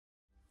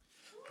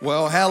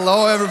Well,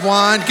 hello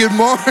everyone. Good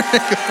morning.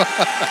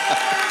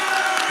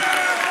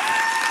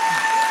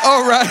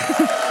 All right.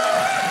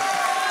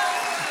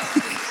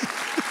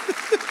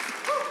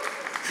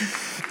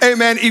 Hey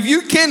man, if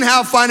you can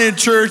have fun in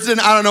church, then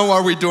I don't know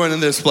what we're doing in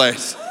this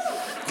place.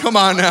 Come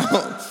on now.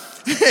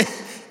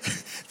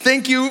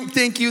 Thank you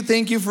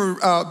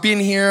for being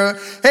here.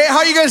 Hey,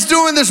 how you guys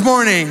doing this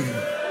morning?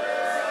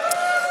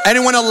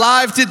 Anyone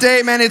alive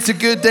today? Man, it's a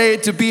good day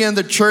to be in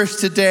the church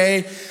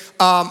today.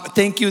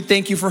 Thank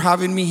you for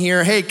having me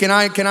here. Hey, can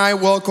I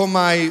welcome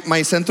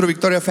my Centro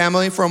Victoria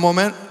family for a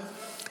moment?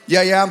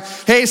 Yeah.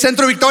 Hey,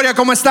 Centro Victoria,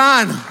 ¿cómo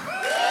están?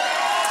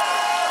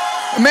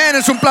 Man,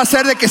 es un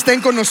placer de que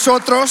estén con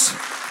nosotros.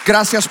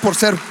 Gracias por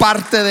ser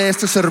parte de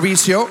este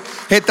servicio.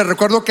 Hey, te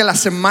recuerdo que la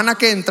semana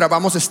que entra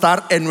vamos a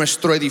estar en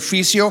nuestro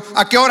edificio.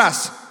 ¿A qué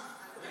horas?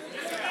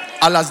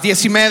 A las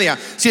 10:30.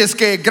 Si es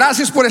que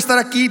gracias por estar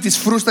aquí,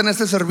 disfruten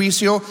este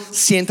servicio,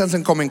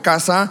 siéntanse como en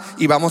casa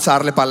y vamos a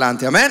darle para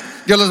adelante. Amén.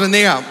 Dios los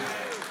bendiga.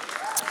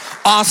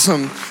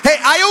 Awesome. Hey,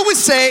 I always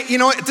say,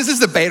 this is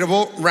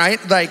debatable, right?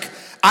 Like,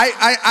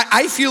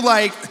 I feel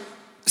like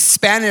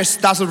Spanish,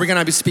 that's what we're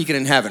gonna be speaking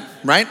in heaven,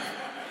 right?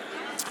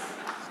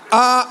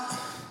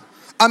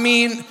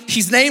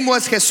 His name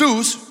was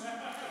Jesus,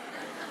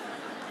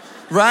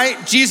 right?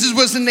 Jesus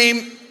was the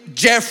name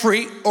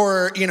Jeffrey,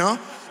 or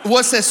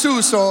was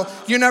Jesus, so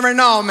you never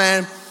know,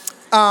 man.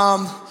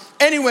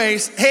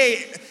 Anyways,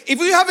 hey, if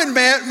you haven't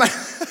met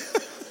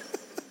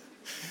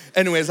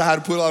anyways, I had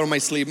to pull it out of my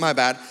sleeve, my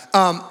bad.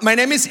 My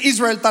name is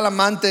Israel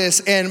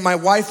Talamantes, and my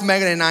wife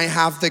Megan and I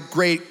have the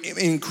great,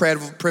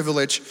 incredible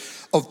privilege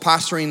of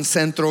pastoring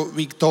Centro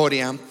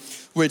Victoria,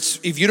 which,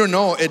 if you don't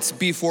know, it's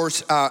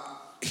B4's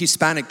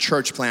Hispanic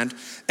church plant.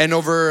 And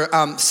over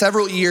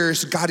several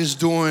years, God is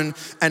doing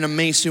an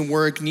amazing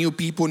work. New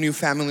people, new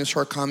families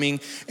are coming.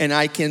 And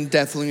I can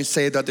definitely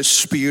say that the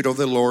Spirit of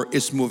the Lord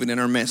is moving in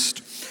our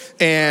midst.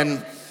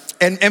 And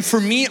for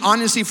me,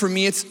 honestly,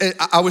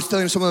 I was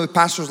telling some of the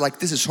pastors, like,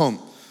 this is home,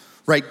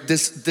 right?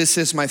 This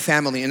is my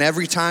family. And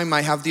every time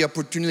I have the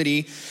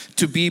opportunity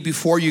to be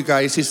before you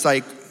guys, it's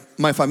like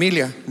my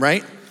familia,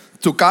 right?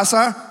 Tu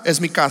casa es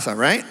mi casa,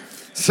 right?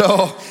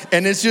 So,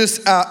 and it's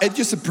just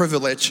a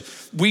privilege.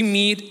 We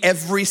meet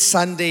every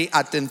Sunday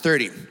at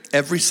 10:30.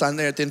 Every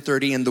Sunday at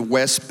 10:30 in the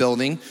West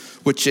Building,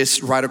 which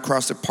is right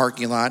across the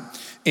parking lot.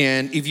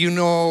 And if you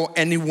know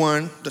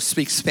anyone that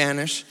speaks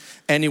Spanish,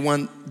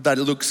 anyone that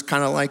looks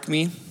kind of like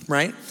me,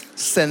 right?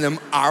 Send them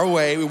our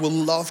way. We would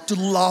love to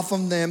love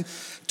on them,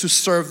 to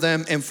serve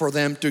them, and for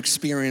them to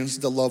experience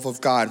the love of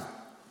God.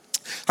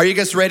 Are you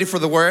guys ready for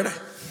the word?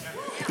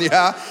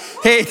 Yeah.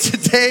 Hey,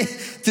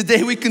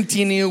 today we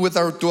continue with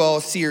our Dwell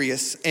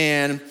series.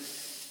 And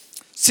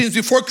since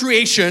before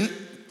creation,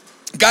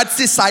 God's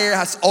desire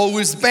has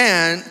always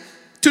been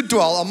to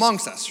dwell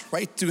amongst us,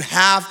 right? To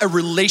have a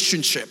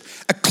relationship,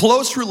 a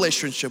close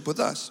relationship with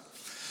us.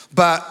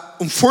 But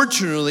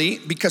unfortunately,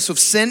 because of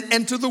sin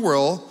entered the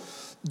world,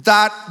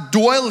 that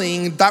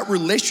dwelling, that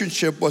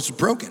relationship was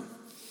broken.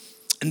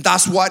 And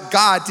that's what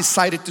God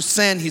decided to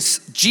send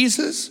his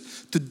Jesus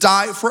to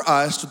die for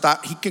us, so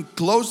that he can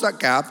close that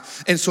gap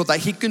and so that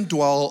he can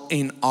dwell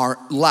in our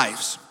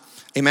lives.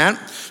 Amen.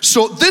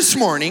 So this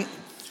morning,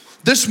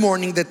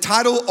 the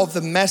title of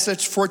the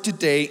message for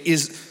today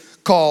is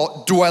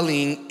called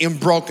Dwelling in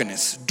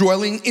Brokenness.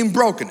 Dwelling in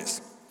Brokenness.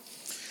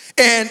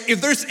 And if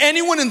there's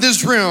anyone in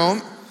this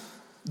room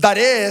that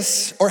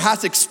is or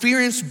has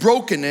experienced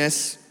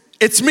brokenness,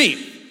 it's me.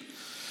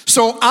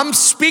 So I'm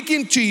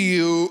speaking to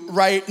you,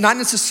 right, not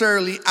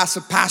necessarily as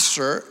a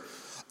pastor,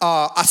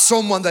 as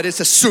someone that is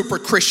a super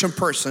Christian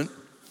person,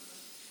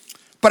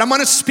 but I'm going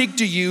to speak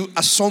to you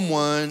as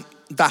someone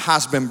that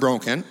has been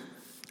broken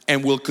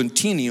and will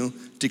continue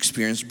to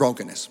experience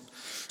brokenness.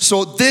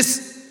 So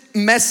this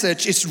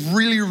message is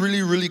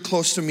really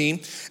close to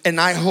me,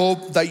 and I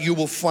hope that you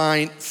will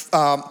find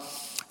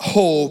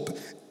hope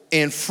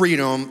and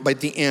freedom by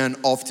the end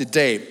of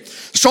today.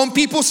 Some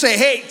people say,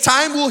 hey,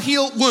 time will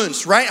heal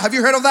wounds, right? Have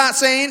you heard of that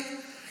saying?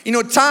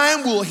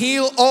 Time will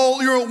heal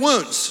all your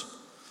wounds.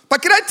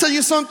 But can I tell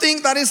you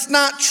something that is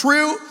not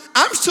true?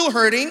 I'm still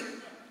hurting,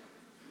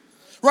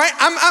 right?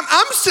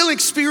 I'm still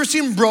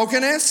experiencing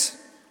brokenness.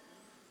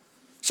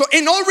 So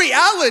in all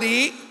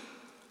reality,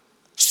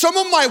 some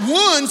of my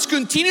wounds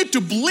continue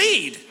to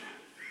bleed.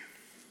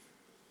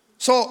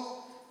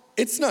 So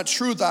it's not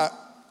true that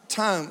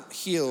time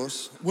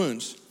heals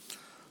wounds.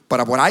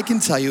 But what I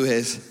can tell you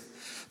is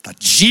that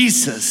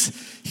Jesus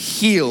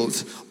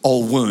heals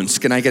all wounds.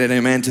 Can I get an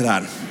amen to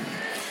that?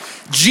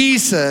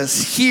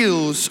 Jesus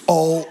heals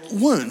all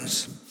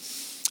wounds.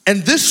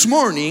 And this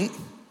morning,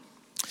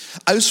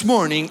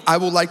 I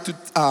would like to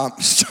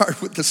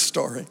start with this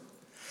story.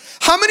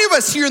 How many of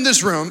us here in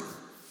this room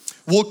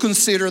will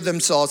consider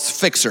themselves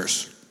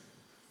fixers?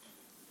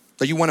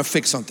 That you want to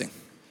fix something?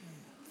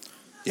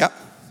 Yeah?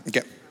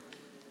 Okay.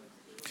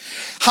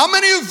 How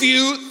many of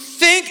you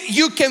think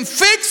you can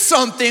fix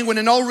something when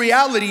in all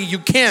reality you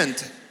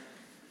can't?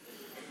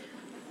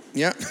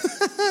 Yeah?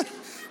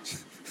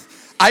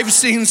 I've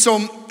seen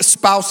some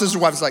spouses'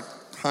 wives like,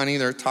 honey,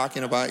 they're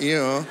talking about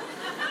you.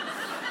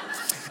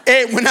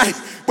 when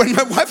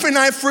my wife and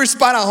I first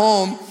bought a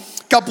home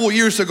a couple of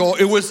years ago,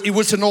 it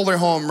was an older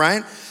home,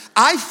 right?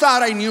 I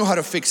thought I knew how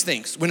to fix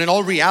things, when in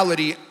all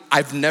reality,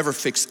 I've never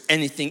fixed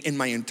anything in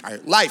my entire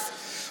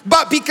life.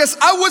 But because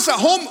I was a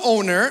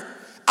homeowner,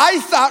 I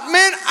thought,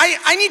 man,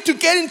 I need to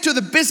get into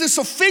the business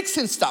of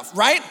fixing stuff,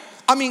 right?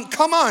 I mean,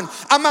 come on.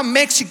 I'm a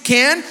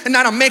Mexican and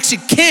not a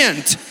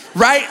Mexican,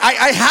 right?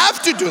 I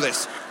have to do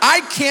this.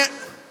 I can't.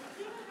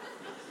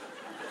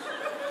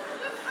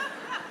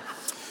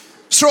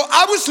 So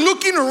I was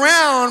looking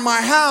around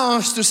my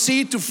house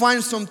to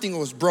find something that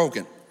was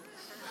broken.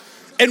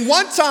 And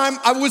one time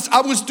I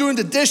was doing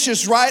the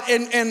dishes, right?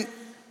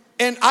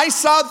 And I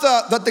saw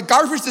that the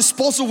garbage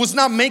disposal was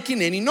not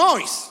making any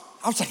noise.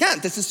 I was like, yeah,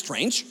 this is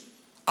strange.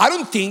 I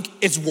don't think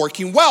it's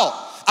working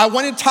well. I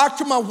went and talked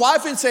to my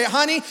wife and say,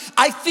 honey,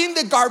 I think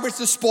the garbage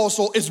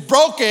disposal is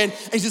broken.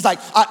 And she's like,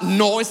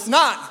 no, it's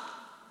not.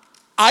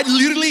 I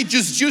literally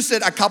just used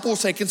it a couple of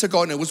seconds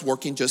ago and it was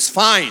working just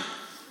fine.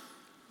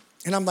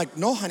 And I'm like,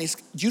 no, honey,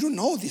 you don't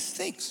know these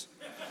things.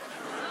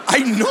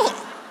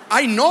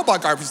 I know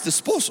about garbage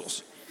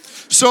disposals.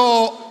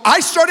 So I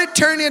started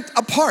tearing it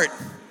apart.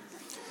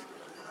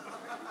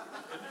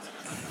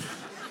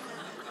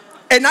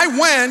 And I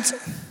went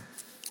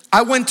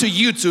to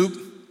YouTube,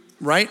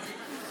 right?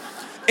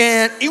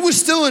 And it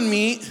was telling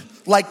me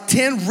like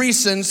 10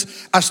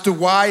 reasons as to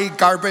why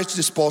garbage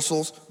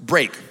disposals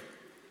break.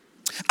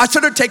 I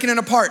started taking it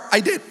apart. I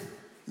did,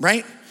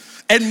 right?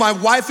 And my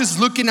wife is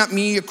looking at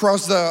me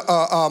across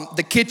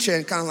the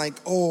kitchen, kind of like,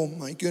 oh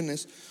my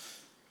goodness.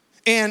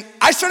 And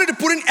I started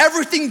putting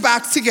everything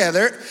back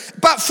together.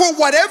 But for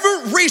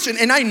whatever reason,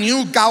 and I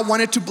knew God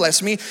wanted to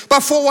bless me,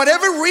 but for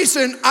whatever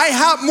reason, I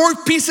have more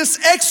pieces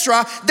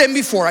extra than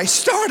before I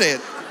started.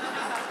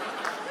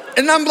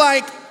 And I'm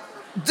like,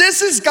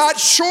 this is God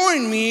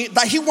showing me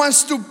that He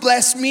wants to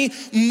bless me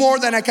more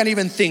than I can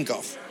even think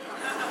of.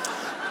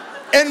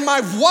 And my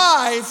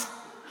wife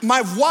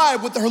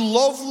with her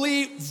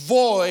lovely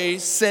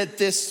voice said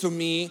this to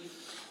me: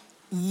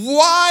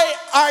 why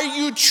are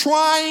you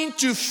trying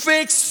to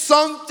fix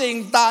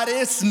something that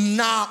is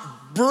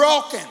not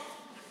broken?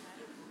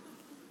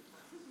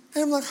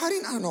 And I'm like, honey,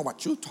 I don't know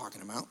what you're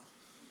talking about.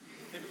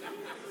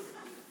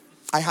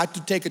 I had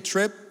to take a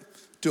trip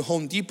to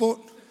Home Depot.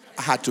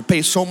 I had to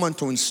pay someone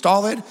to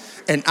install it.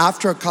 And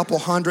after a couple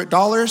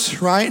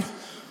 $100, right,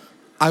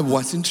 I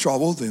was in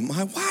trouble with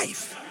my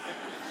wife.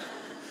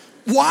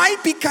 Why?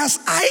 Because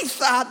I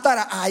thought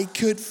that I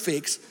could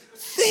fix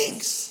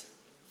things.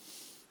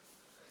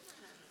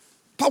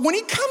 But when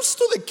it comes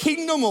to the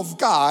kingdom of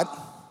God,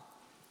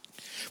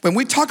 when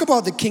we talk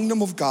about the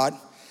kingdom of God,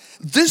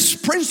 this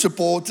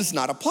principle does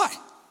not apply.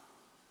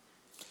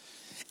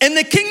 And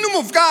the kingdom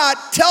of God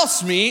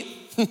tells me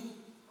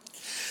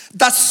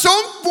that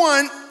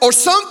someone or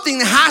something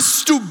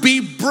has to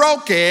be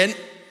broken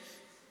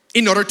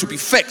in order to be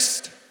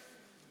fixed.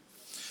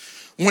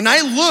 When I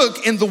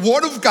look in the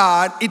Word of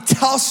God, it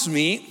tells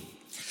me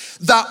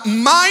that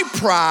my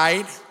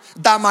pride,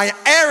 that my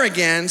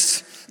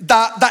arrogance,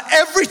 that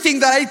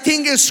everything that I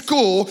think is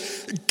cool,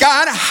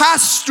 God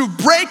has to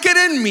break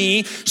it in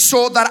me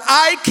so that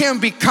I can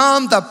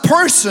become the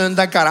person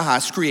that God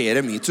has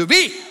created me to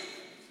be.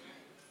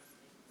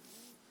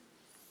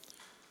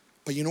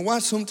 But you know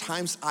what?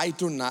 Sometimes I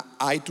do not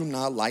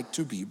like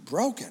to be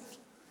broken.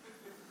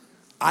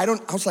 I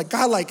was like,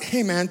 God, like,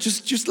 hey man,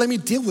 just let me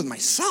deal with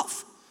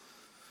myself.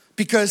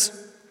 Because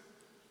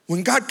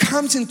when God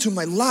comes into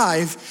my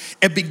life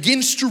and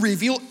begins to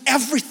reveal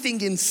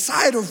everything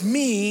inside of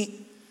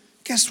me,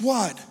 guess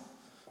what?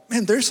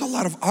 Man, there's a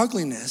lot of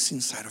ugliness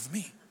inside of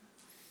me.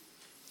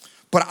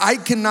 But I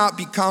cannot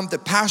become the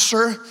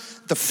pastor,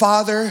 the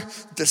father,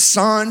 the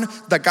son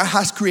that God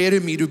has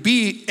created me to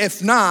be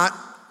if not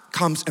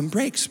comes and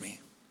breaks me.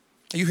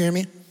 Are you hearing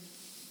me?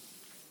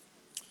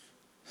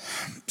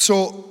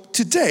 So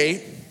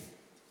today,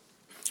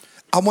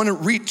 I want to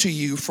read to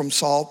you from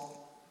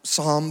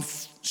Psalm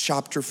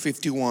chapter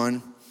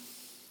 51,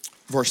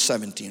 verse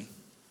 17.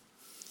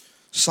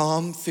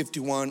 Psalm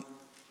 51,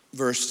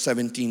 verse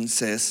 17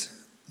 says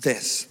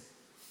this: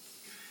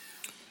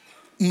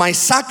 my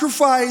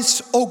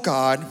sacrifice, O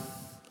God,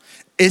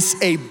 is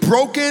a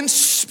broken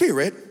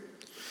spirit,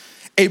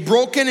 a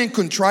broken and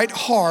contrite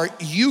heart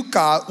you,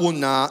 God, will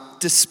not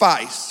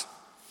despise.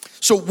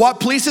 So what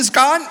pleases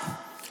God?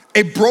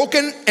 A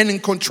broken and a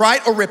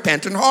contrite or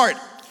repentant heart.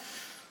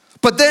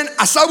 But then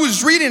as I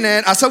was reading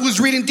it, as I was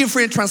reading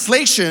different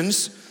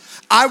translations,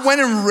 I went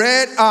and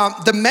read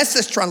the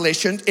Message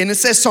translation, and it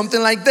says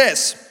something like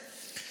this: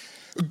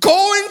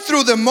 going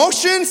through the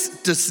motions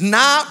does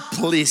not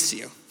please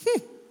you.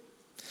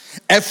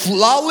 A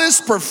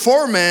flawless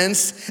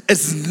performance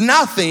is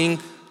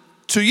nothing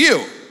to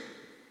you.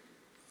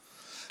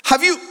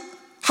 Have you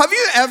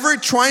ever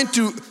tried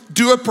to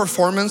do a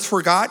performance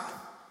for God?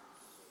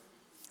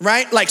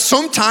 Right? Like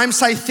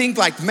sometimes I think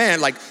like,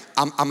 man, like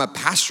I'm a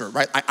pastor,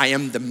 right? I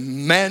am the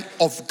man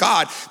of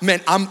God.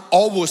 Man, I'm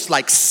almost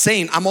like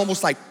saint. I'm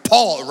almost like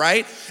Paul,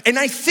 right? And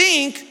I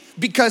think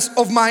because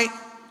of my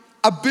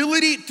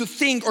ability to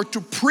think or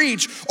to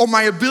preach or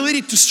my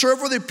ability to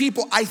serve other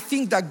people, I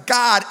think that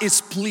God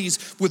is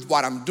pleased with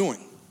what I'm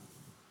doing.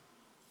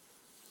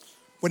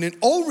 When in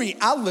all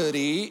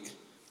reality,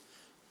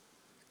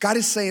 God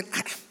is saying,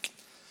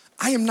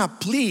 I am not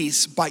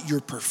pleased by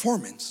your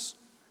performance.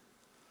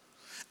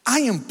 I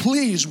am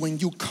pleased when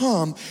you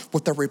come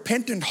with a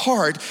repentant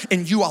heart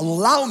and you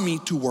allow me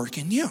to work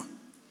in you.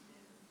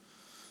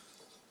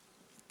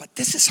 But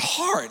this is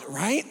hard,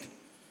 right?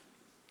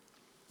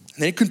 And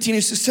then it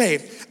continues to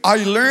say,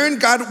 I learned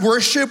God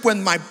worship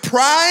when my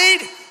pride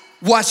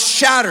was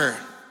shattered.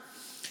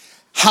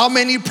 How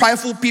many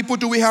prideful people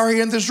do we have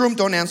here in this room?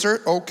 Don't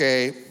answer.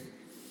 Okay.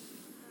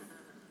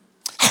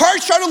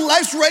 Heart shattered,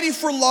 lives ready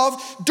for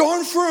love.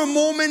 Don't for a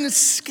moment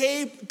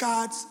escape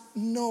God's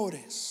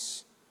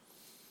notice.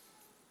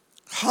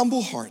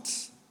 Humble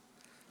hearts,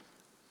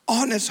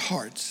 honest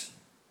hearts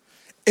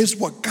is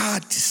what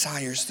God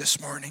desires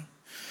this morning.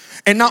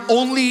 And not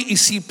only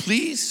is He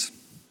pleased,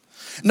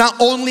 not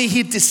only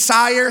He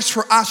desires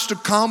for us to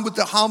come with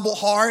a humble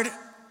heart,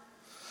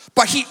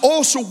 but He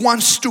also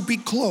wants to be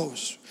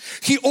close.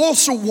 He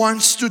also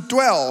wants to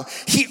dwell.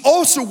 He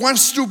also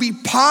wants to be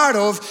part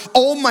of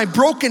all my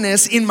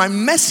brokenness, in my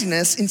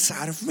messiness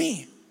inside of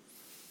me.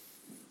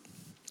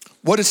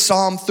 What does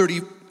Psalm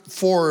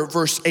 34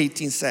 verse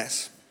 18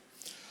 says?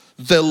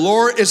 The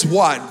Lord is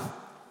what?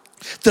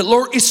 The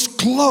Lord is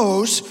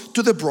close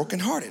to the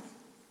brokenhearted.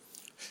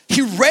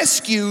 He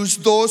rescues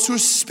those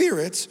whose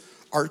spirits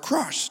are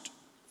crushed.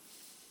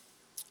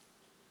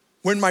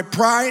 When my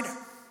pride,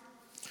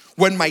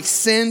 when my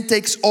sin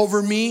takes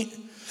over me,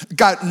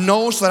 God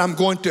knows that I'm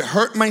going to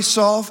hurt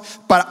myself,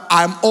 but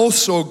I'm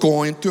also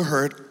going to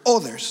hurt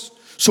others.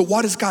 So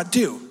what does God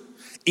do?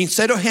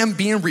 Instead of Him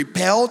being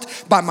repelled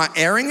by my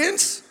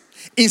arrogance,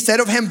 instead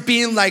of Him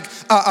being like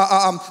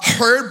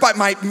hurt by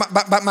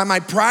my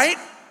pride,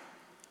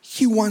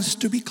 He wants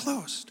to be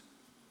close.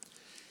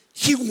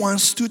 He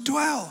wants to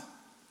dwell.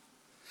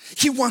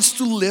 He wants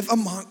to live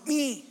among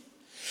me.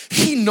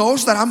 He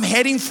knows that I'm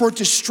heading for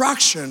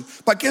destruction.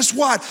 But guess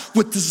what?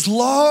 With His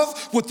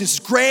love, with His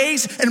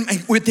grace, and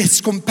with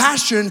His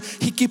compassion,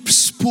 He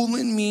keeps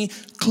pulling me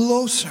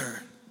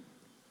closer.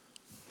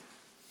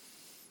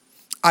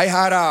 I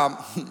had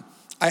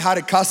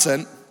a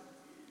cousin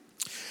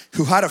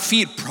who had a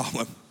feet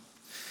problem.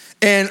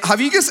 And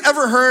have you guys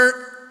ever heard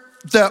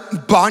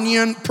the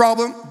Bunyan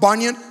problem?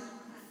 Bunyan?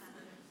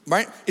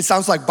 Right? It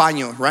sounds like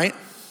baño, right?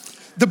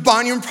 The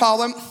Bunyan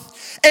problem.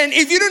 And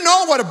if you don't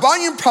know what a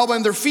Bunyan problem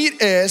in their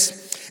feet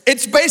is,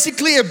 it's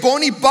basically a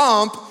bony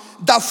bump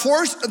that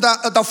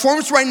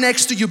forms right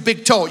next to your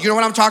big toe. You know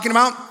what I'm talking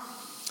about?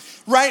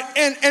 Right?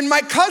 And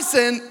my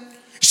cousin,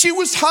 she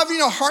was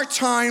having a hard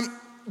time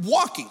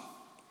walking.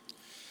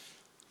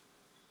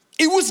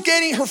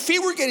 Her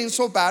feet were getting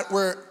so bad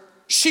where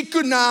she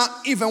could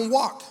not even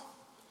walk.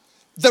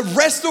 The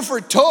rest of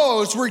her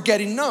toes were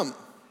getting numb.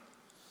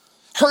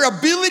 Her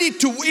ability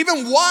to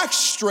even walk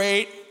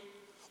straight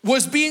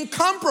was being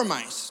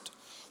compromised.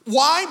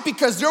 Why?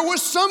 Because there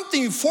was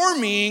something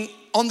forming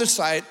on the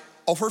side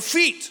of her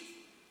feet.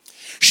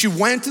 She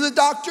went to the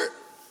doctor,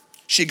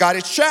 she got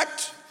it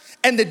checked,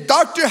 and the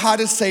doctor had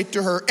to say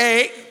to her,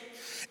 hey,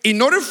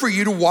 in order for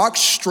you to walk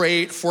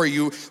straight, for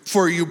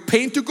your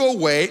pain to go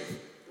away,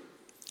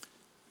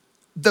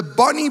 the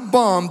bunny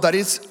bump that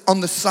is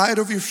on the side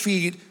of your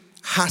feet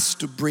has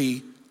to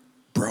be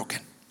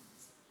broken.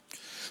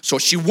 So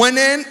she went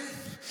in,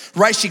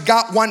 right? She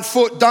got one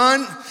foot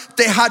done.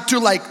 They had to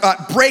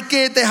break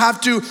it. They have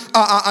to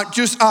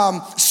just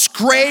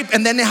scrape,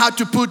 and then they had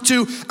to put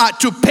two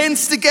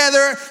pins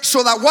together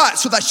so that what?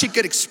 So that she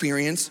could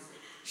experience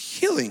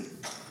healing.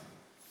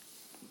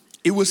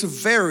 It was a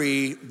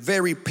very,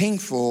 very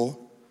painful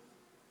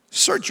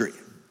surgery.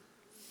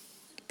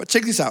 But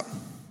check this out.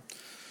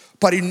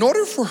 But in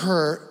order for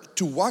her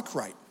to walk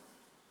right,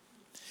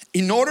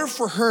 in order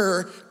for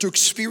her to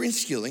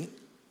experience healing,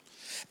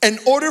 in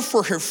order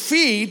for her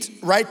feet,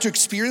 right, to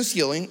experience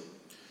healing,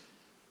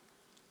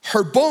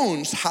 her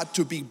bones had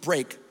to be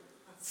break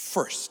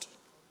first.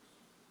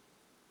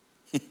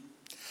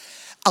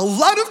 A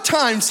lot of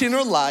times in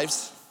our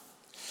lives,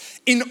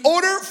 in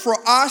order for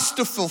us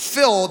to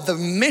fulfill the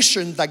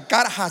mission that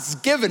God has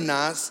given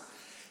us,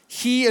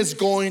 He is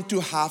going to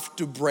have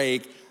to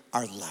break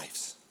our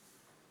lives.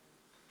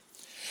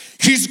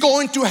 He's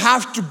going to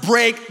have to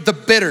break the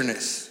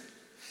bitterness.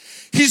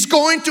 He's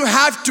going to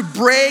have to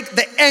break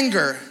the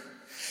anger.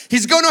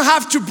 He's going to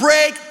have to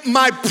break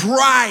my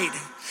pride.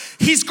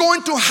 He's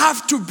going to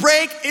have to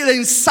break it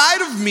inside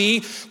of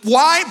me.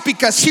 Why?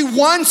 Because He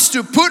wants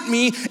to put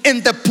me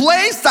in the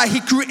place that He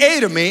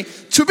created me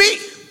to be.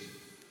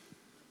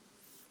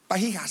 But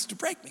He has to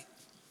break me.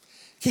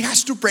 He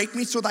has to break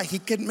me so that He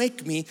can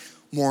make me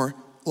more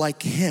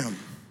like Him.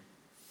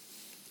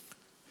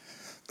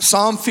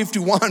 Psalm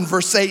 51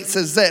 verse 8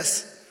 says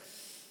this.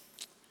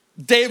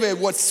 David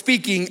was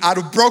speaking out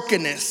of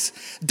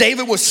brokenness.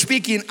 David was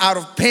speaking out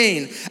of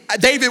pain.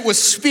 David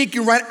was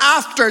speaking right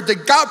after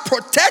that God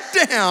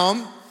protected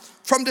him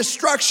from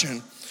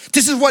destruction.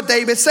 This is what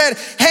David said.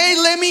 Hey,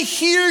 let me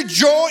hear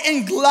joy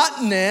and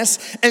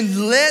gladness,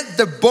 and let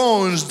the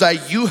bones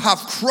that you have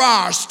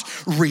crushed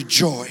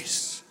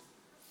rejoice.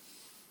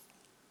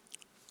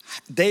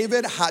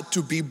 David had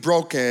to be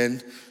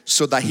broken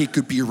so that he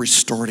could be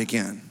restored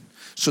again,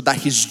 so that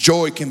his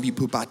joy can be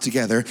put back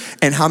together.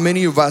 And how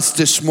many of us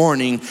this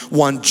morning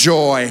want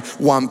joy,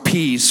 want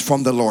peace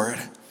from the Lord?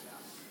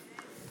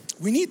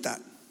 We need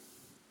that.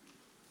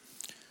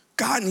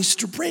 God needs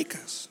to break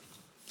us.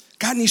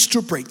 God needs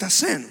to break that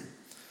sin.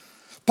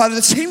 But at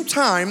the same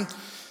time,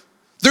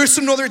 there's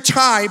another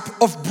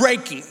type of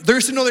breaking.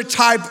 There's another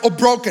type of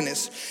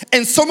brokenness.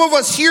 And some of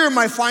us here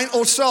might find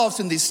ourselves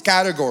in this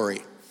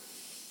category.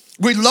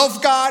 We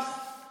love God,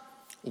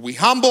 we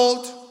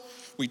humbled,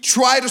 we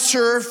try to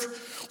serve,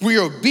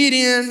 we're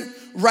obedient,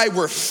 right?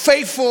 We're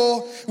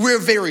faithful, we're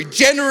very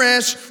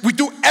generous, we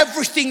do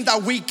everything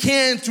that we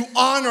can to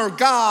honor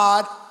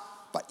God,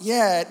 but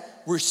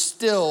yet we're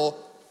still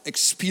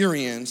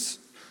experience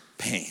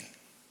pain.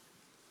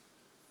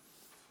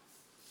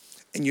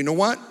 And you know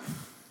what?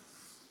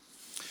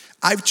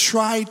 I've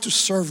tried to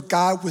serve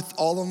God with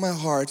all of my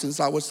heart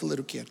since I was a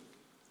little kid.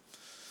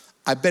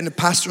 I've been a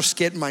pastor's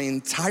kid my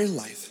entire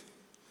life.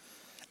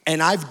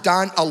 And I've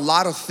done a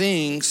lot of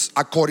things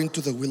according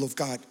to the will of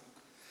God.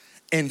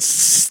 And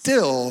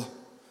still,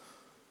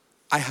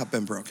 I have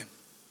been broken.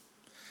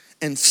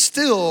 And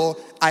still,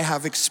 I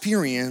have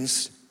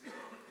experienced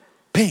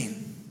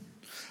pain.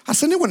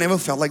 Has anyone ever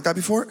felt like that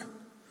before?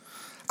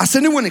 Has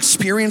anyone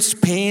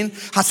experienced pain?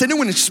 Has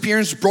anyone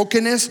experienced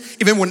brokenness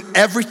even when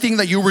everything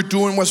that you were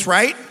doing was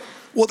right?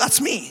 Well,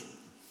 that's me.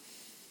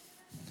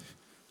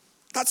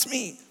 That's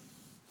me.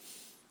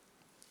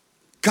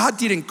 God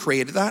didn't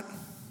create that.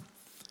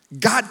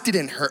 God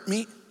didn't hurt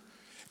me.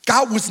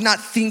 God was not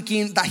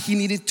thinking that he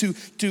needed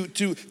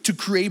to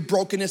create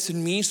brokenness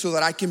in me so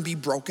that I can be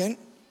broken.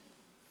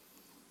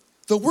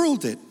 The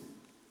world did.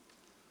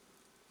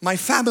 My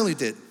family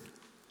did.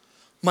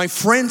 My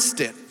friends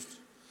did.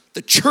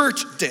 The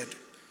church did.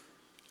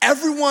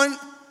 Everyone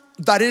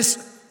that is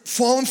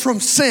fallen from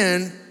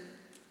sin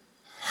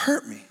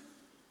hurt me.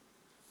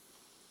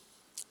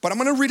 But I'm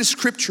going to read a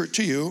scripture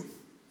to you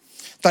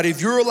that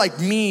if you're like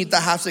me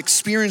that has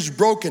experienced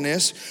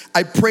brokenness,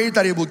 I pray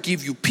that it will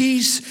give you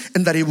peace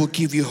and that it will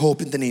give you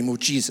hope in the name of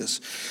Jesus.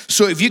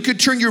 So if you could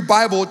turn your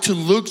Bible to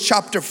Luke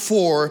chapter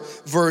 4,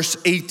 verse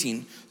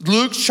 18.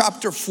 Luke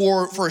chapter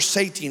 4, verse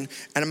 18.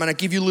 And I'm going to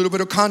give you a little bit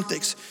of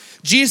context.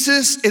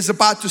 Jesus is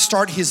about to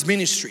start his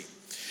ministry.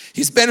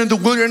 He's been in the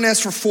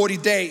wilderness for 40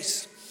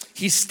 days.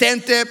 He's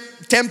tempted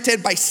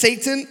by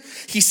Satan.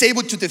 He's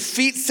able to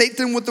defeat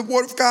Satan with the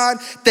word of God.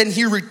 Then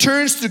he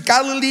returns to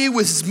Galilee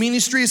where his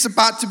ministry is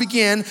about to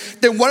begin.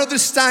 Then one of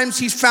those times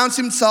he finds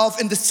himself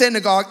in the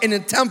synagogue, in a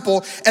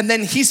temple, and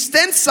then he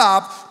stands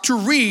up to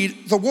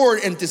read the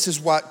word, and this is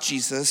what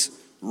Jesus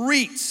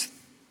reads.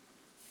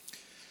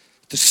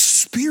 The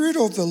Spirit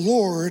of the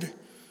Lord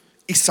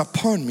is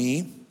upon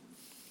me,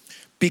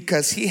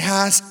 because he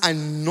has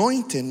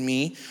anointed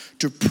me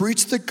to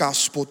preach the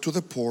gospel to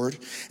the poor,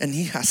 and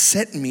he has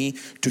sent me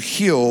to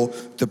heal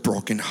the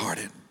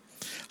brokenhearted.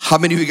 How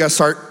many of you guys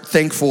are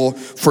thankful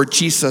for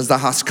Jesus that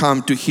has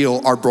come to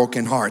heal our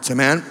broken hearts?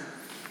 Amen?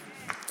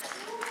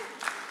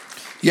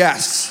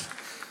 Yes.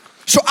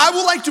 So I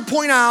would like to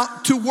point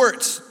out two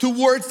words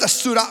that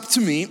stood up to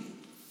me,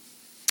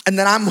 and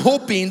that I'm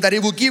hoping that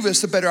it will give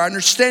us a better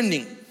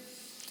understanding.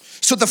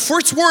 So the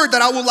first word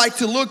that I would like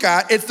to look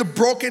at is the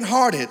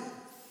brokenhearted.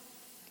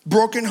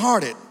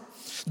 Brokenhearted.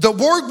 The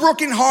word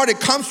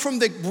brokenhearted comes from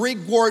the Greek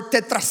word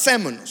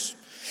tetrasemenos.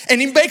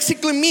 And it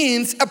basically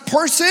means a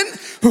person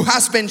who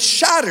has been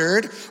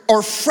shattered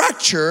or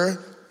fractured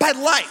by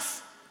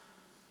life.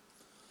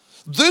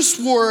 This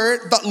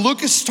word that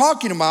Luke is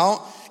talking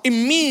about, it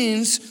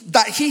means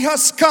that he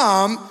has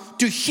come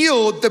to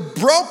heal the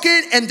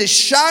broken and the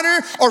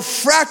shattered or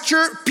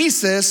fractured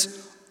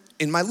pieces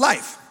in my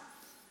life.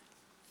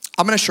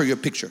 I'm going to show you a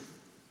picture.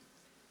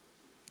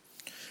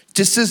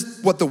 This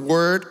is what the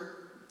word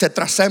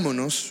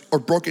tetrasemenos or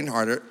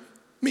brokenhearted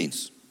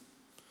means.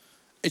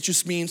 It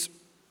just means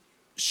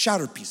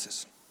shattered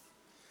pieces.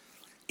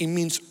 It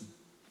means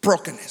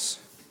brokenness.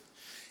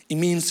 It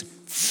means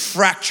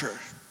fracture.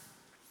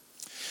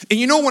 And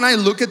you know, when I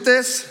look at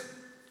this,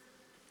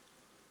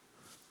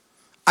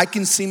 I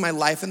can see my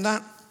life in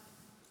that.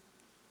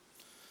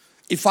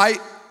 If I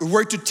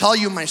were to tell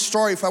you my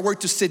story, if I were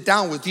to sit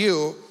down with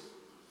you,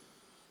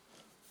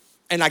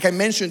 and like I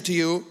mentioned to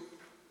you,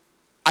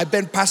 I've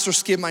been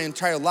pastor's kid my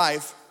entire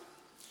life,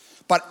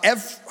 but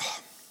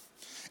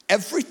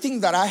everything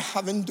that I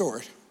have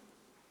endured,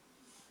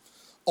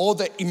 all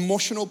the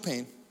emotional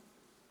pain,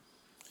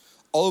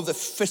 all of the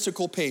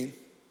physical pain,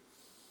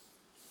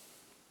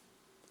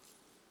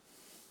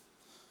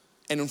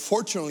 and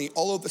unfortunately,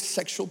 all of the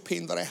sexual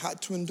pain that I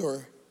had to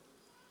endure,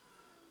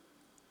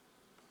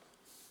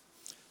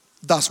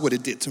 that's what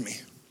it did to me.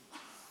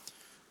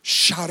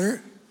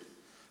 Shatter,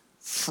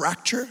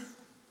 fracture,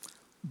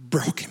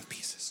 broken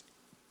pieces.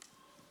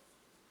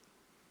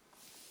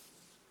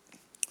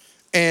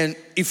 And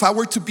if I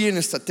were to be in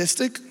a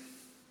statistic,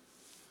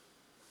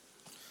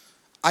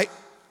 I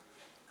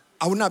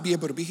would not be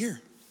able to be here.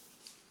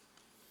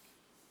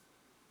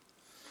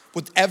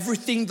 With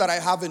everything that I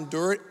have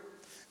endured,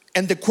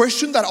 and the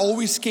question that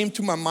always came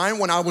to my mind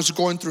when I was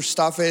going through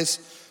stuff is,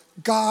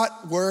 God,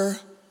 where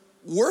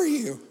were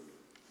you?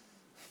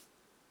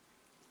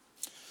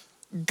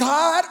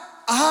 God,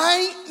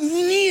 I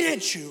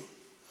needed you.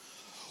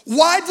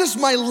 Why does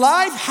my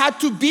life have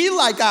to be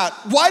like that?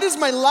 Why does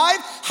my life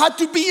have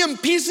to be in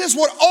pieces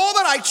where all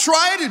that I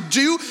tried to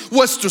do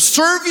was to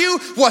serve you,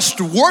 was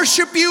to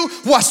worship you,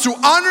 was to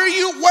honor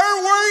you?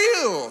 Where were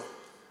you?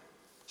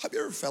 Have you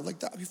ever felt like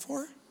that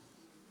before?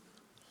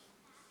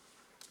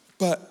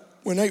 But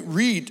when I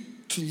read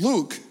to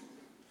Luke,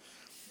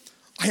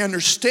 I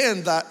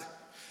understand that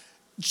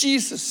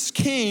Jesus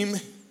came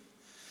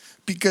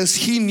because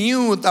he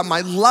knew that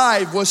my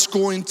life was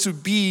going to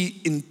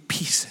be in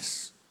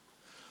pieces,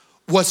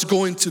 was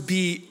going to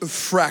be a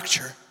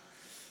fracture.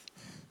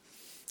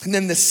 And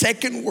then the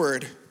second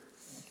word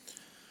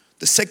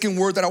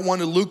that I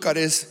want to look at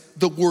is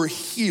the word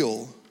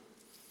heal.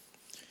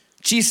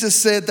 Jesus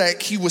said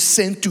that he was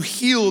sent to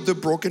heal the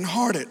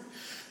brokenhearted.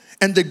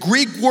 And the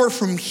Greek word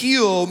from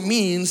heal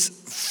means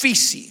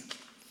physi.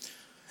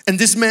 And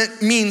this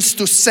means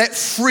to set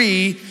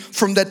free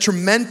from the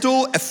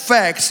detrimental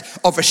effects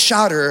of a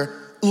shattered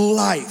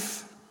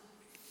life.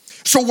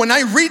 So when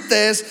I read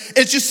this,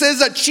 it just says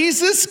that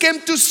Jesus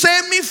came to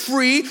set me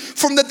free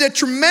from the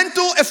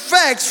detrimental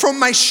effects from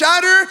my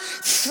shattered,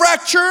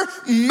 fractured,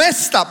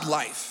 messed up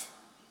life.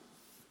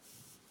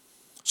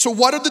 So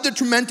what are the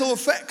detrimental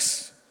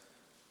effects?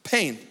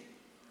 Pain,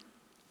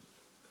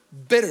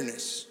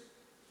 bitterness,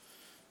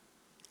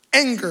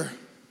 anger,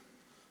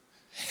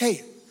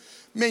 hate.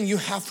 Man, you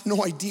have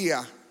no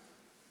idea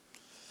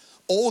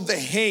all the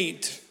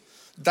hate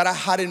that I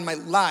had in my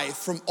life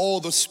from all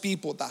those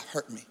people that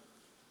hurt me.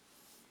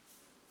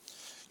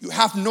 You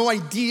have no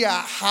idea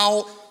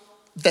how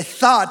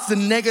the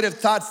negative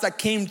thoughts that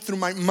came through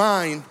my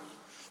mind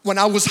when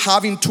I was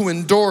having to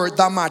endure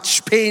that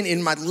much pain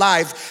in my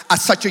life at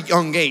such a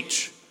young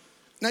age.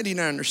 And I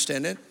didn't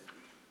understand it.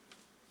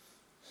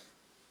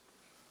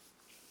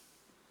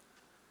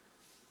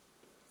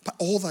 But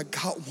all that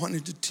God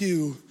wanted to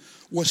do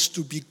was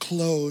to be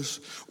close,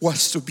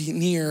 was to be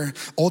near.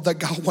 All that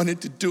God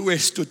wanted to do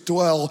is to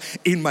dwell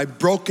in my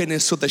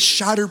brokenness, so the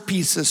shattered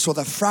pieces, so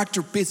the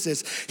fractured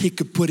pieces, he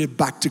could put it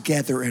back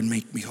together and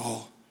make me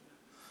whole.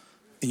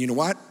 And you know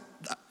what?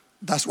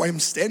 That's why I'm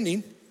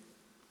standing.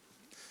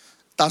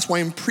 That's why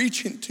I'm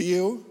preaching to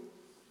you.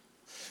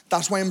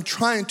 That's why I'm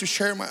trying to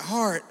share my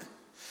heart.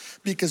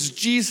 Because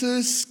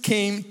Jesus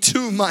came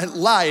to my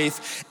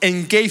life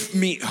and gave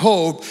me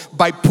hope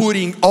by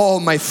putting all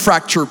my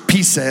fractured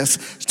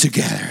pieces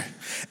together.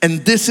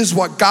 And this is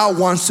what God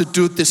wants to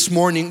do this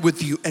morning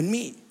with you and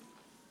me.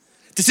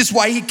 This is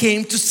why he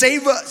came to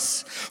save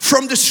us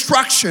from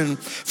destruction,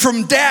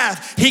 from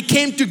death. He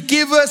came to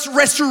give us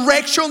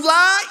resurrection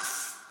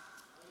life.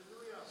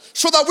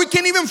 So that we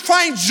can even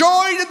find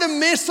joy in the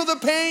midst of the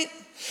pain.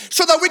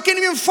 So that we can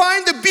even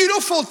find the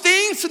beautiful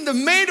things in the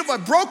midst of my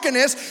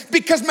brokenness,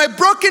 because my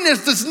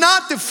brokenness does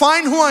not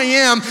define who I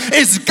am.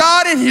 It's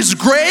God and his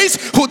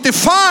grace who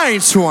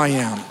defines who I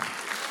am.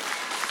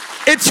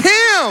 It's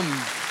him.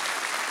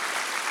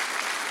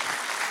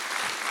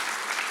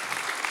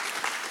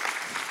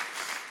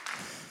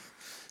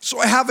 So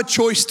I have a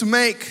choice to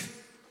make.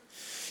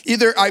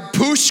 Either I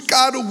push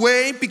God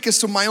away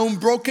because of my own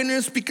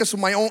brokenness, because of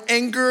my own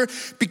anger,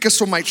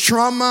 because of my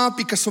trauma,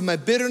 because of my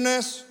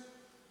bitterness,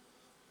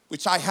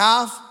 which I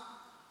have,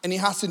 and it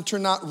hasn't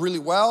turned out really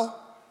well.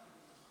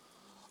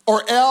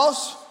 Or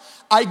else,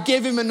 I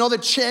gave him another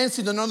chance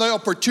and another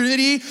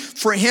opportunity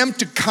for him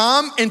to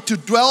come and to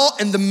dwell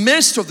in the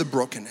midst of the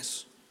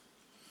brokenness.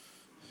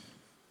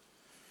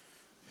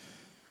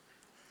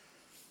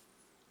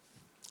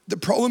 The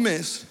problem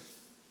is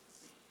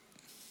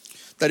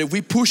that if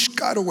we push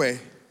God away,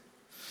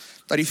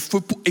 that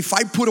if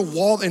I put a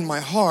wall in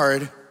my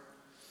heart,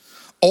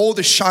 all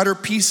the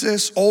shattered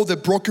pieces, all the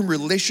broken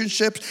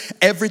relationships,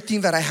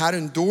 everything that I had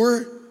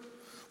endured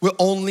will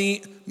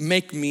only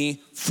make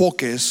me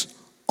focus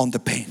on the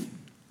pain.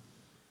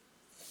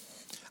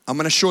 I'm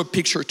gonna show a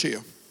picture to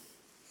you.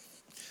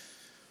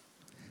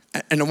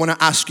 And I wanna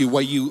ask you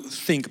what you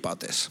think about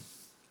this.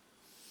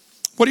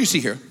 What do you see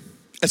here?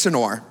 It's an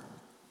OR.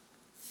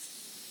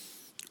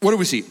 What do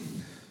we see?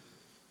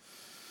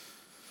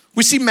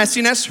 We see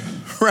messiness,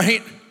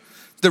 right?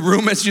 The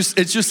room is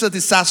it's just a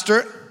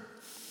disaster.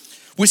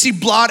 We see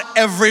blood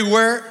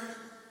everywhere.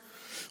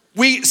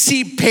 We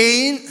see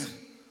pain.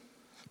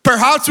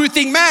 Perhaps we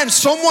think, man,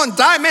 someone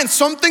died. Man,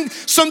 something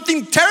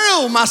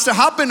terrible must have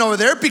happened over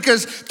there,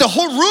 because the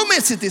whole room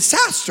is a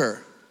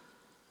disaster.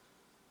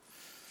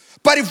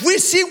 But if we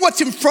see what's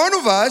in front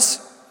of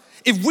us,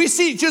 if we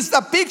see just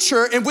a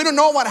picture and we don't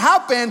know what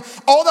happened,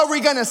 all that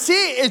we're gonna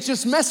see is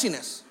just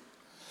messiness.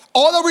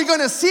 All that we're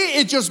gonna see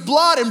is just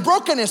blood and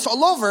brokenness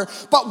all over.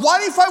 But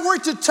what if I were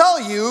to tell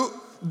you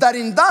that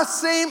in that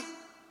same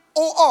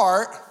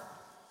OR,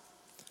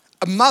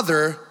 a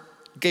mother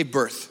gave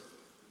birth?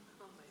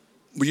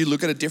 Would you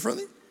look at it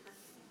differently?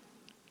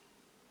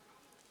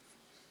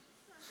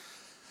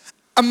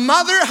 A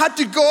mother had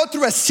to go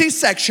through a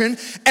C-section,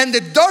 and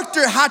the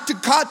doctor had to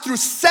cut through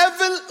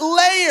 7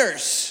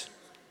 layers.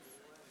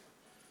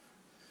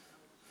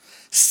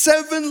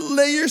 7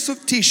 layers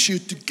of tissue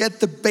to get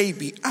the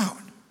baby out.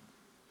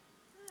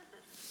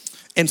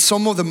 And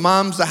some of the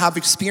moms that have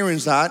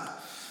experienced that,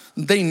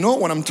 they know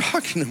what I'm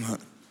talking about.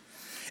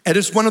 It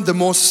is one of the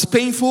most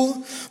painful,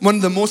 one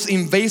of the most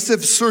invasive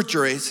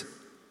surgeries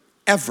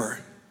ever.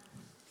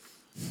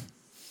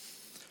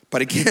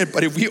 But again,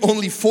 if we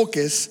only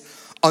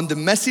focus on the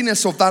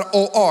messiness of that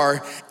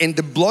OR and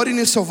the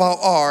bloodiness of our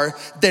OR,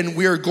 then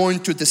we are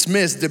going to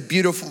dismiss the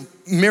beautiful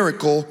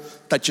miracle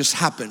that just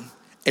happened.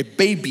 A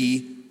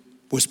baby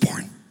was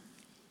born.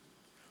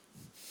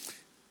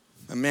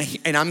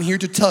 And I'm here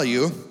to tell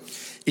you,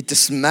 it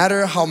doesn't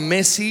matter how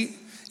messy,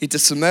 it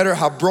doesn't matter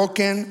how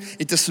broken,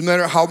 it doesn't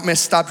matter how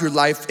messed up your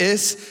life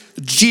is,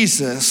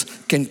 Jesus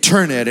can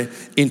turn it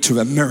into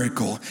a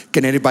miracle.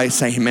 Can anybody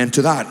say amen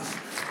to that?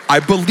 I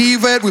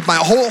believe it with my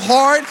whole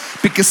heart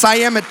because I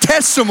am a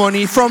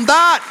testimony from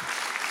that.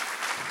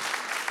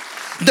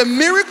 The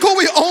miracle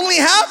will only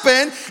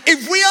happen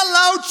if we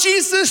allow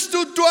Jesus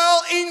to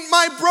dwell in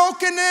my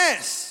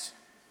brokenness.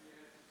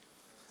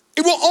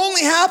 It will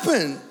only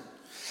happen.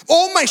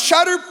 All my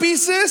shattered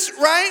pieces,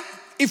 right?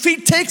 If he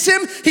takes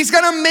him, he's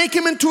gonna make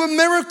him into a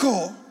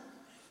miracle.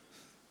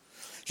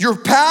 Your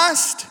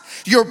past,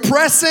 your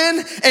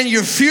present, and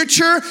your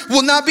future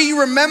will not be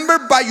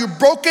remembered by your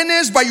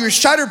brokenness, by your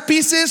shattered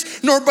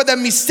pieces, nor by the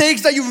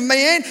mistakes that you've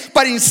made,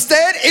 but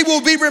instead it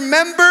will be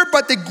remembered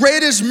by the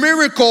greatest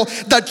miracle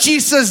that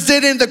Jesus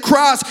did in the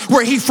cross,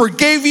 where he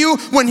forgave you,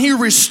 when he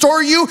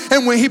restored you,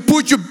 and when he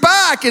put you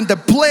back in the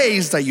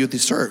place that you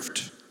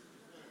deserved.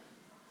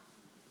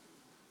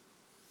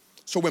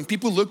 So when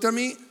people looked at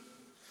me,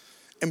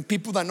 and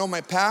people that know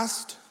my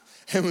past,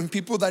 and when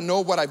people that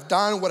know what I've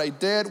done, what I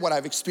did, what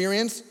I've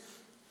experienced,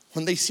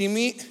 when they see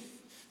me,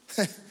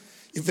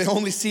 if they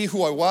only see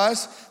who I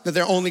was, then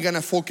they're only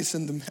gonna focus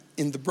in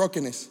the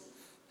brokenness.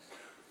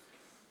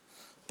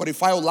 But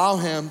if I allow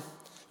him,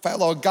 if I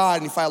allow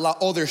God, and if I allow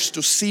others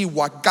to see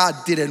what God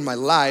did in my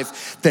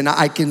life, then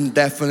I can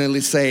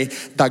definitely say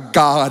that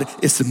God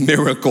is a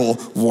miracle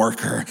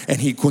worker,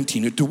 and he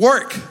continued to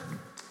work.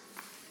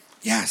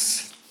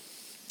 Yes.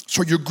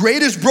 So your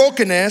greatest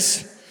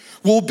brokenness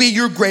will be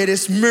your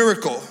greatest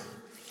miracle.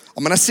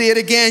 I'm gonna say it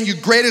again, your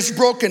greatest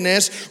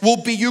brokenness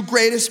will be your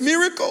greatest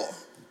miracle.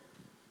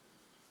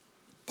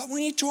 But we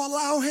need to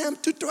allow him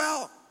to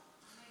dwell.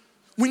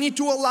 We need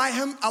to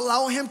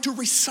allow him to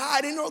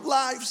reside in our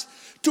lives,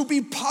 to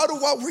be part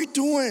of what we're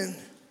doing.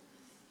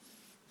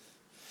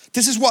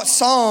 This is what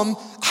Psalm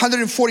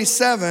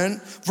 147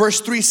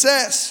 verse 3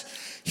 says.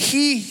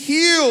 He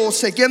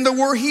heals, again the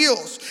word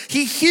heals.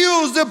 He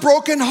heals the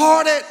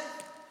brokenhearted.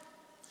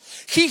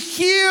 He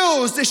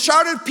heals the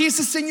shattered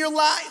pieces in your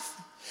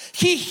life.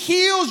 He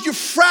heals your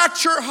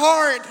fractured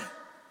heart.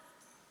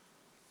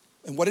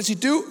 And what does he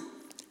do?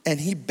 And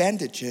he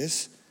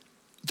bandages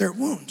their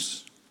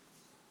wounds.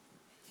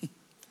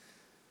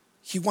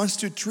 He wants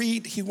to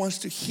treat, he wants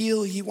to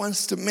heal, he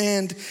wants to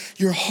mend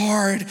your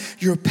heart,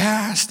 your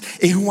past,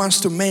 and he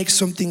wants to make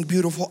something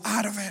beautiful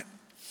out of it.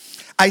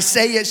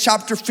 Isaiah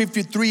chapter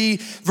 53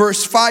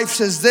 verse 5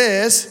 says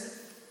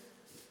this,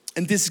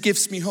 and this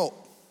gives me hope.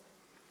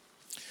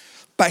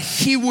 But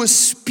he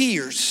was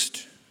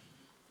pierced,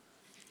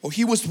 or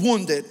he was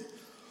wounded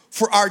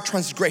for our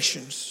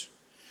transgressions.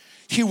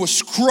 He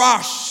was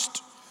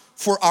crushed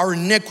for our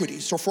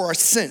iniquities, or for our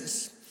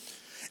sins.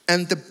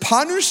 And the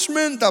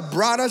punishment that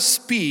brought us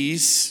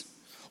peace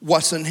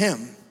was on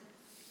him.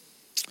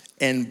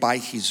 And by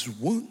his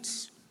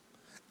wounds,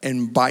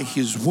 by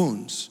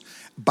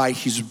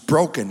his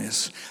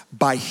brokenness,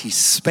 by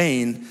his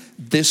pain,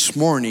 this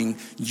morning,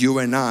 you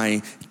and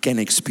I can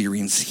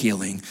experience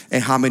healing.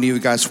 And how many of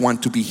you guys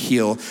want to be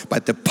healed by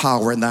the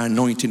power and the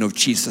anointing of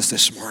Jesus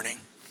this morning?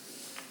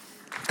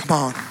 Come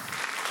on.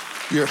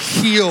 You're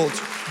healed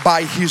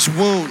by his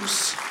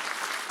wounds.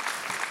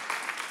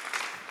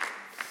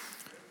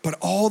 But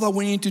all that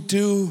we need to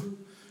do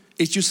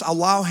is just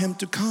allow him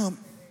to come.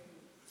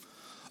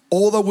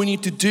 All that we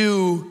need to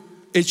do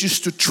is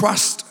just to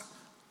trust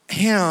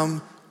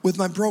him with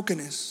my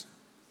brokenness.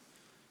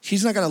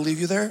 He's not gonna leave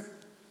you there.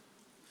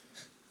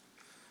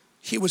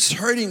 He was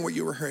hurting where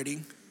you were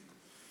hurting.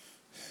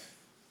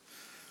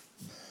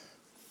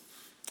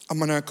 I'm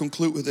gonna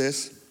conclude with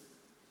this.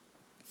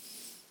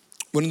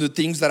 One of the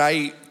things that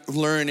I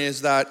learned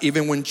is that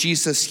even when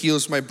Jesus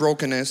heals my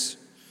brokenness,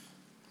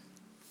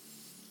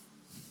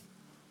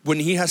 when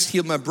he has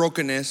healed my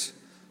brokenness,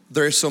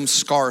 there are some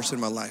scars in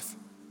my life.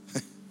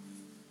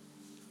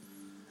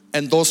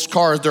 And those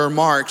scars, there are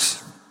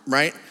marks,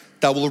 right,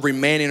 that will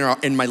remain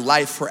in my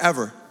life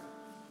forever.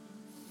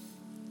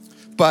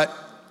 But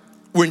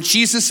when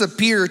Jesus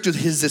appeared to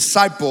his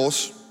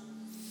disciples,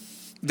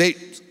 they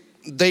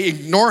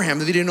ignored him.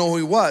 They didn't know who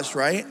he was,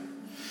 right?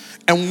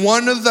 And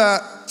one of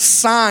the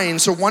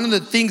signs, or one of the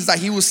things that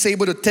he was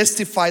able to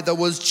testify that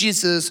was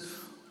Jesus,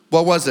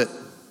 what was it?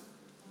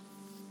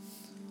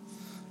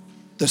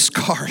 The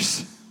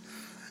scars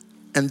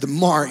and the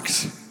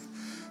marks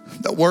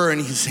that were in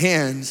his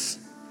hands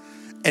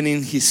and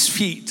in his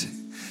feet.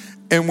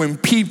 And when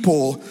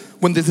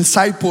the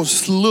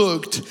disciples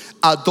looked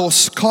at those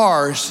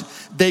scars,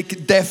 they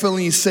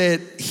definitely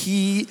said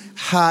he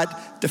had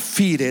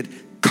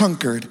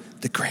conquered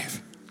the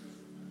grave.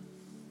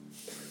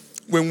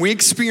 When we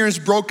experience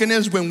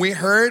brokenness, when we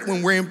hurt,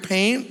 when we're in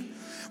pain,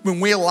 when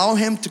we allow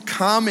him to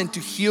come and to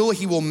heal,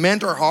 he will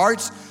mend our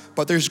hearts.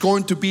 But there's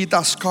going to be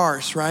the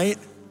scars, right?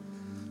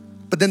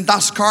 But then the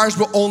scars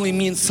will only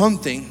mean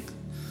something.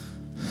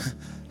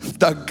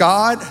 That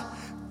God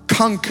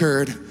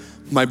conquered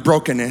my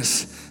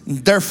brokenness.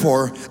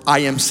 Therefore, I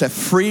am set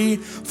free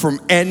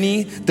from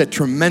any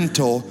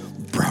detrimental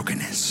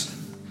brokenness.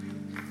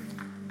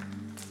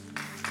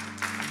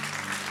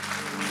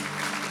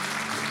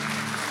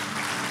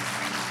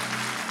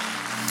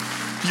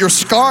 Your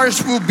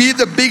scars will be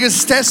the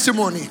biggest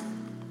testimony.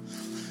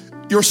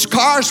 Your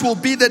scars will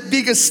be the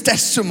biggest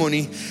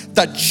testimony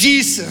that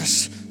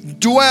Jesus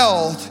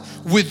dwelled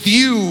with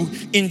you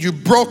in your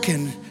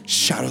broken,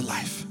 shattered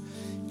life.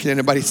 Can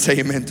anybody say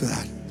amen to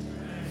that?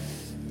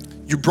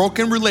 Your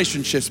broken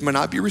relationships may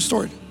not be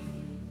restored.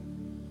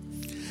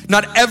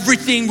 Not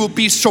everything will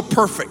be so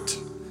perfect.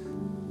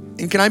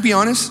 And can I be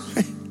honest?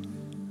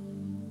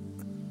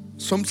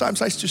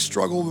 Sometimes I still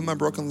struggle with my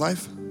broken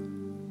life.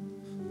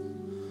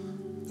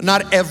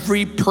 Not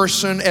every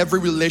person, every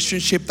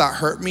relationship that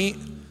hurt me,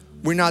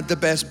 we're not the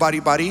best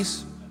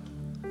buddies.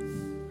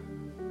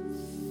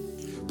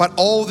 But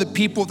all the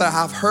people that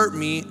have hurt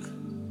me,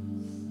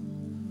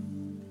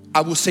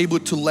 I was able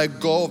to let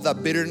go of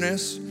that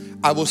bitterness.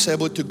 I was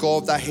able to go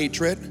of that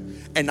hatred.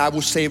 And I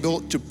was able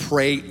to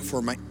pray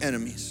for my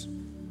enemies.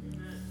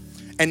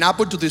 And up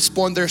to this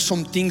point, there's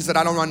some things that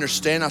I don't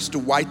understand as to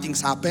why things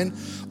happen.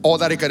 All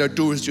that I gotta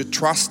do is just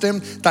trust him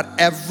that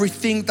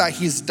everything that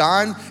he's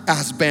done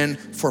has been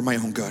for my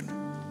own good.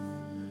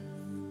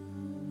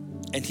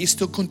 And he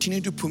still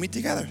continued to put me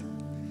together.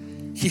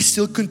 He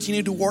still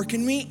continued to work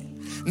in me.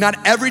 Not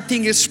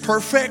everything is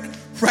perfect,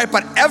 right?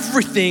 But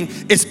everything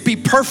is be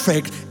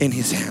perfect in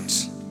his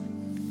hands.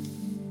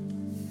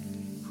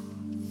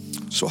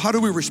 So how do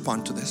we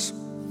respond to this?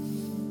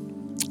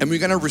 And we're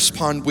gonna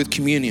respond with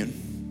communion.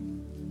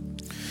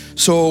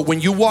 So when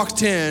you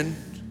walked in,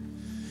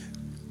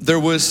 there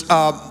was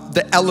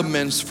the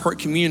elements for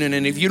communion.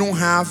 And if you don't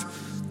have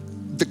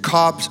the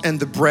cups and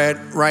the bread,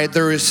 right,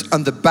 there is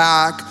on the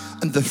back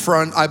and the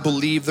front, I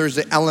believe there's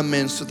the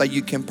elements so that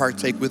you can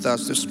partake with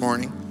us this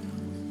morning.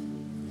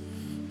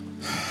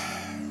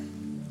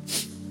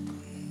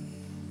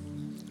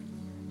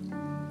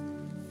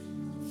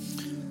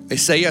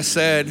 Isaiah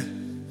said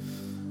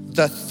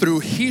that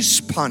through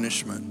his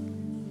punishment,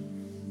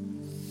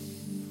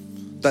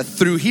 that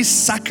through his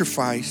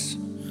sacrifice,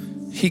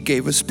 he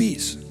gave us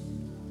peace.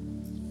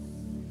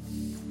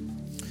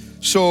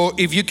 So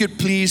if you could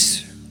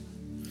please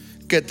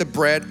get the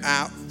bread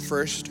out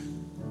first.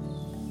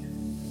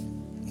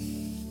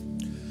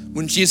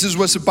 When Jesus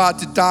was about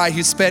to die,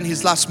 he spent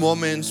his last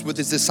moments with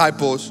his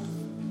disciples.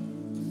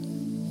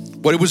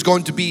 What it was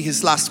going to be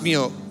his last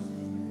meal.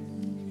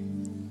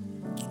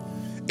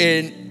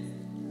 And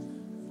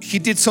he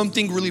did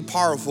something really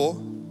powerful.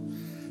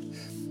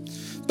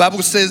 The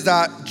Bible says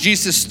that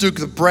Jesus took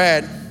the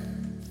bread,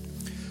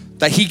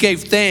 that he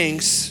gave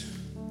thanks,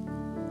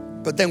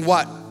 but then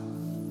what?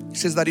 He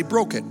says that he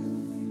broke it.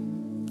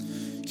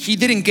 He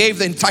didn't give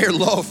the entire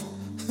loaf.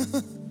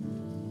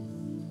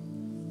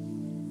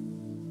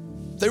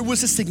 There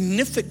was a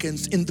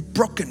significance in the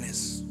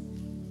brokenness.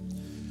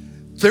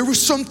 There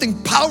was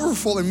something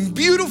powerful and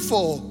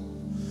beautiful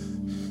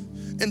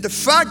in the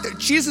fact that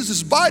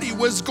Jesus' body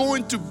was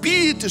going to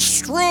be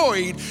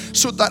destroyed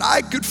so that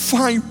I could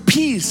find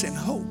peace and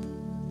hope.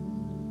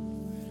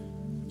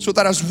 So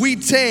that as we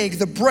take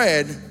the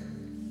bread,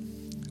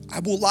 I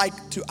would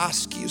like to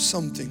ask you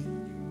something.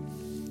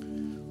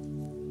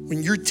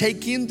 When you're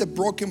taking the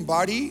broken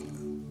body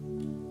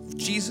of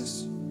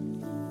Jesus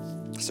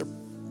as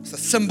a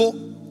symbol,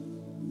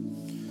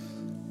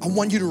 I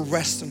want you to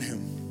rest on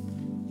him.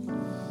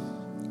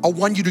 I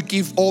want you to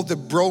give all the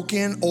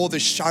broken, all the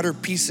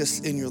shattered pieces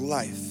in your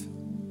life.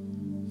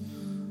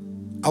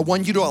 I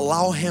want you to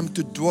allow him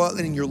to dwell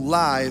in your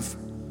life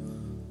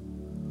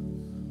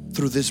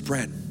through this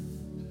bread.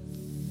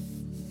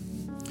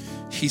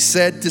 He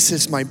said, "This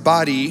is my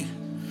body,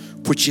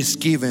 which is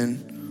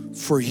given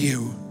for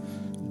you.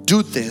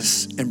 Do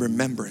this in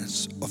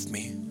remembrance of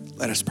me."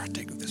 Let us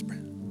partake of this bread.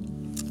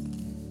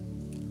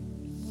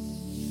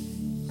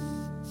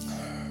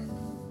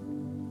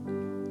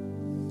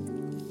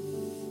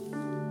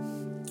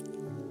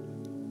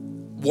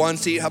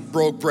 Once he had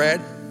broke bread,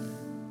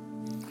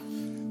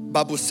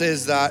 Bible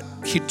says that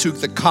he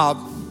took the cup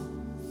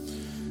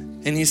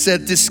and he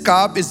said, "This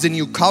cup is the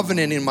new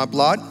covenant in my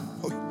blood,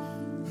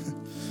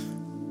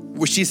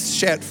 which is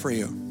shed for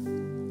you."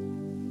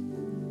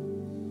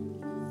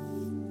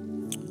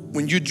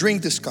 When you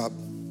drink this cup,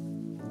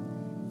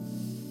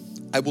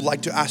 I would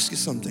like to ask you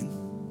something.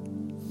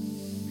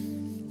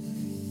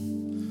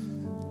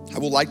 I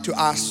would like to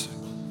ask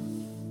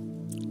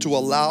to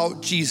allow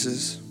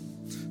Jesus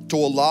to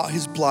allow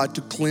His blood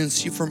to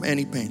cleanse you from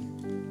any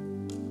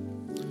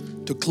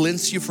pain, to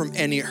cleanse you from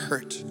any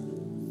hurt,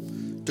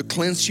 to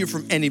cleanse you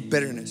from any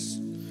bitterness,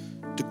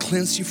 to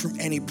cleanse you from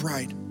any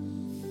pride.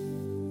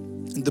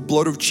 And the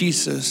blood of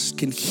Jesus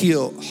can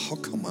heal. Oh,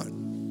 come on.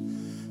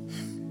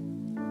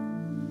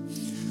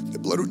 The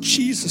blood of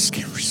Jesus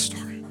can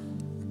restore.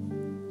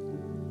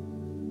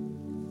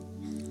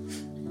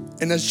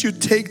 And as you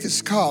take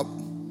this cup,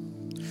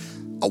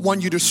 I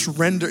want you to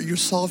surrender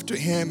yourself to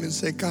Him and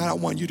say, God, I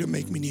want you to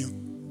make me new.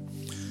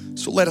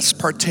 So let us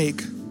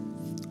partake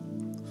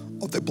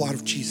of the blood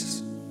of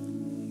Jesus.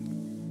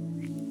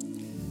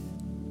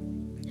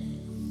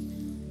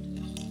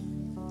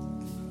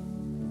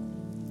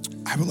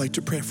 I would like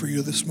to pray for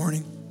you this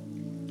morning.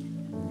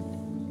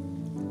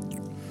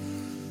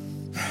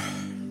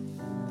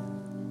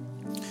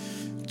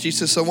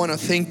 Jesus, I want to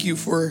thank you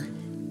for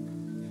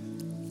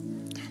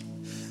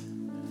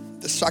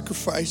the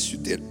sacrifice you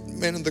did,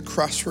 man, on the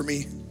cross for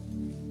me.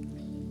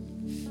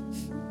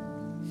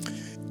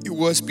 It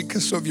was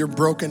because of your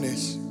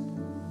brokenness.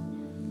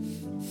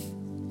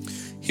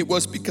 It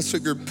was because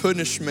of your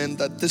punishment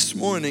that this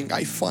morning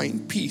I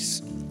find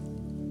peace.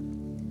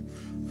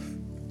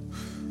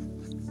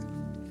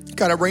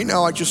 God, right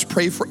now I just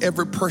pray for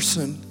every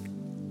person,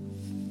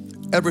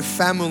 every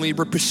family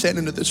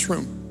represented in this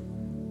room.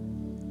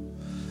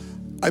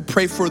 I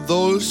pray for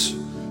those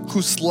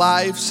whose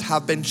lives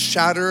have been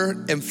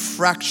shattered and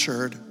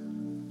fractured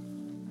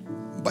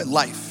by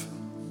life.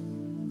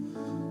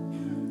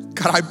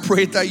 God, I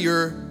pray that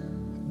your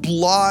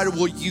blood,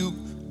 will you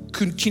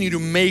continue to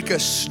make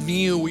us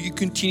new? Will you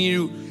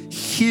continue to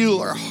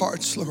heal our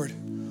hearts, Lord?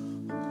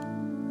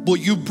 Will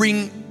you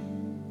bring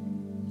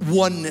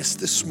oneness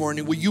this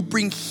morning? Will you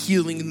bring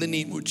healing in the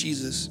name of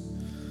Jesus?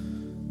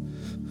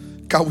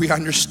 God, we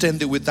understand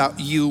that without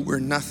you, we're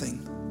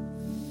nothing.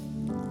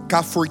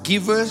 God,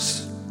 forgive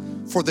us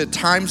for the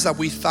times that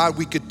we thought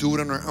we could do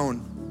it on our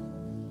own.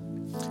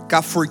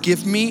 God,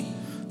 forgive me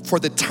for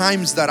the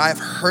times that I've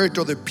hurt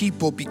other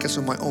people because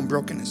of my own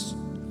brokenness.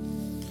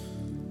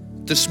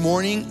 This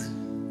morning,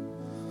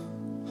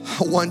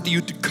 I want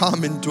you to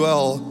come and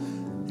dwell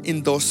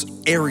in those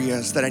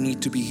areas that I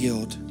need to be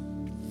healed.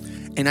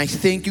 And I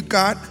thank you,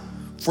 God,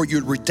 for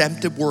your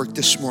redemptive work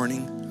this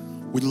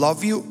morning. We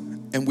love you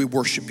and we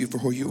worship you for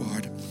who you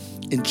are.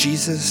 In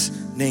Jesus'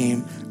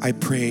 name I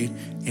pray.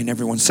 And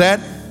everyone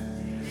said,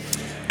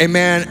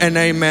 amen and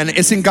amen.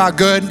 Isn't God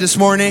good this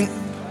morning?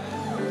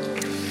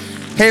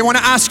 Hey, I want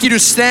to ask you to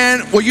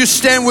stand. Will you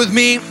stand with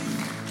me?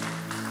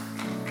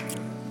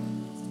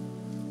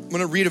 I'm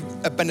going to read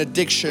a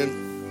benediction.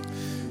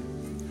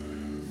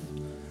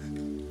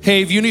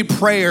 Hey, if you need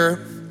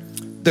prayer,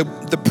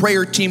 the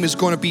prayer team is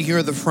going to be here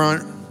at the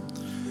front.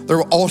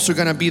 They're also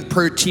going to be the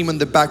prayer team in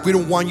the back. We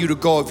don't want you to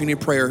go if you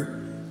need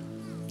prayer.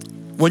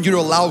 We want you to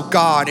allow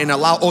God and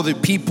allow other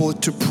people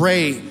to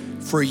pray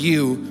for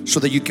you so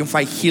that you can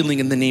find healing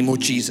in the name of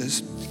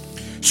Jesus.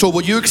 So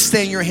will you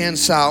extend your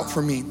hands out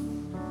for me?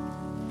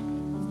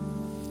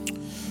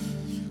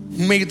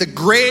 May the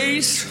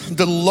grace,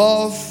 the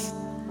love,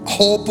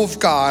 hope of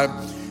God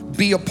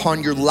be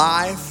upon your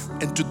life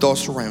and to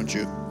those around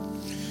you.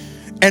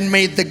 And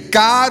may the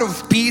God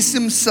of peace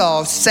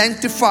Himself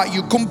sanctify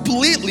you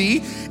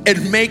completely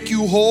and make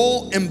you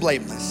whole and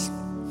blameless.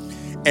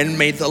 And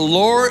may the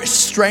Lord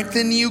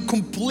strengthen you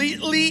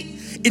completely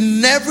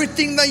in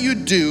everything that you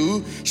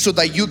do so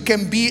that you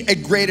can be a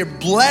greater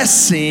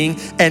blessing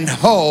and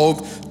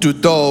hope to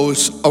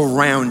those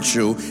around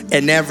you.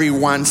 And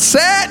everyone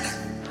said,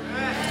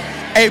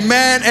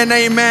 amen and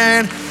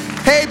amen.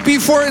 Hey,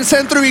 before in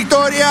Centro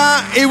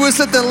Victoria, it was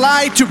a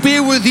delight to be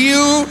with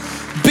you.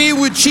 Be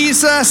with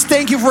Jesus.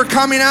 Thank you for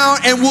coming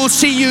out, and we'll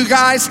see you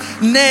guys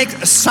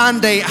next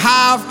Sunday.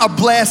 Have a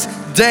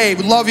blessed day.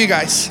 We love you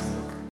guys.